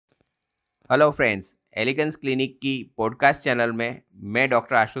Hello friends, elegance clinic की podcast channel में मैं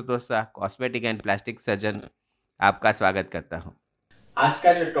doctor Ashutosh Shah, cosmetic and plastic surgeon, आपका स्वागत करता हूं। आज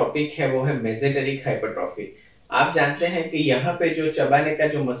का जो टॉपिक है वो है मेसेटेरिक हाइपरट्रॉफी। आप जानते हैं कि यहाँ पे जो चबाने का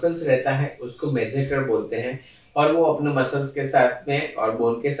जो मसल्स रहता है उसको मेसेटर बोलते हैं और वो अपने मसल्स के साथ में और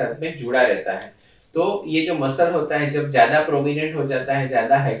बोन के साथ में जुड़ा रहता है। तो ये जो मसल होता है जब ज्यादा प्रोमिनेंट हो जाता है,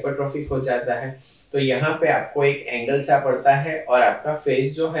 ज्यादा हाइपरट्रॉफिक हो जाता है, तो यहाँ पे आपको एक एंगल सा पड़ता है और आपका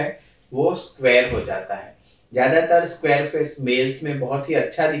फेस जो है वो स्क्वायर हो जाता है। ज्यादातर स्क्वायर फेस मेल्स में बहुत ही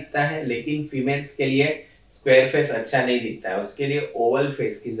अच्छा दिखता है, लेकिन फीमेल्स के लिए स्क्वायर फेस अच्छा नहीं दिखता है, उसके लिए ओवल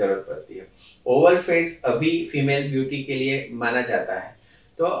फेस की जरूरत पड़ती है। ओवल फेस अभी फीमेल ब्यूटी के लिए माना जाता है।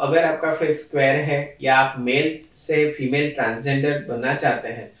 तो अगर आपका फेस स्क्वायर है या आप मेल से फीमेल ट्रांसजेंडर बनना चाहते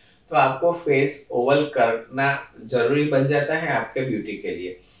हैं, तो आपको फेस ओवल करना जरूरी बन जाता है आपके ब्यूटी के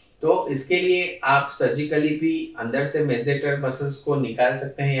लिए। तो इसके लिए आप सर्जिकली भी अंदर से मेसेटर मसल्स को निकाल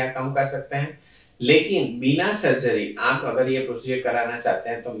सकते हैं या कम कर सकते हैं, लेकिन बिना सर्जरी आप अगर ये प्रोसीजर कराना चाहते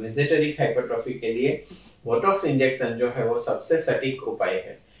हैं तो मेसेटेरिक हाइपरट्रॉफी के लिए बोटॉक्स इंजेक्शन जो है वो सबसे सटीक उपाय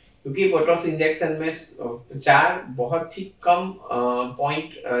है। क्योंकि बोटॉक्स इंजेक्शन में चार बहुत ही कम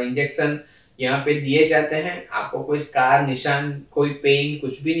पॉइंट इंजेक्शन यहाँ पे दिए जाते हैं, आपको कोई स्कार निशान कोई पेन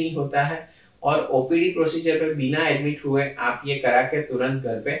कुछ भी नहीं होता है और ओपीडी प्रोसीजर पे बिना एडमिट हुए आप ये करा के तुरंत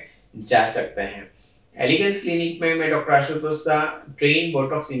घर पे जा सकते हैं। एलिगेंस क्लिनिक में मैं doctor Ashutosh Shah, train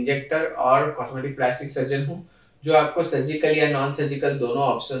botox injector और कॉस्मेटिक प्लास्टिक सर्जन हूँ, जो आपको सर्जिकल या नॉन सर्जिकल दोनों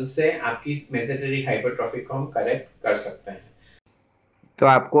ऑप्शन से आपकी मेसेटरी हाइपरट्रॉफी को हम करेक्ट कर सकते हैं। तो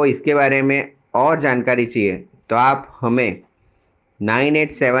आपको इसके बारे में और जानकारी चाहिए तो आप हमें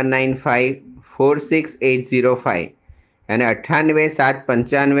 9879546805 यानी 98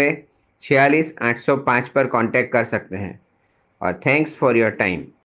 795 46 805 पर कांटेक्ट कर सकते हैं। और थैंक्स फॉर योर टाइम।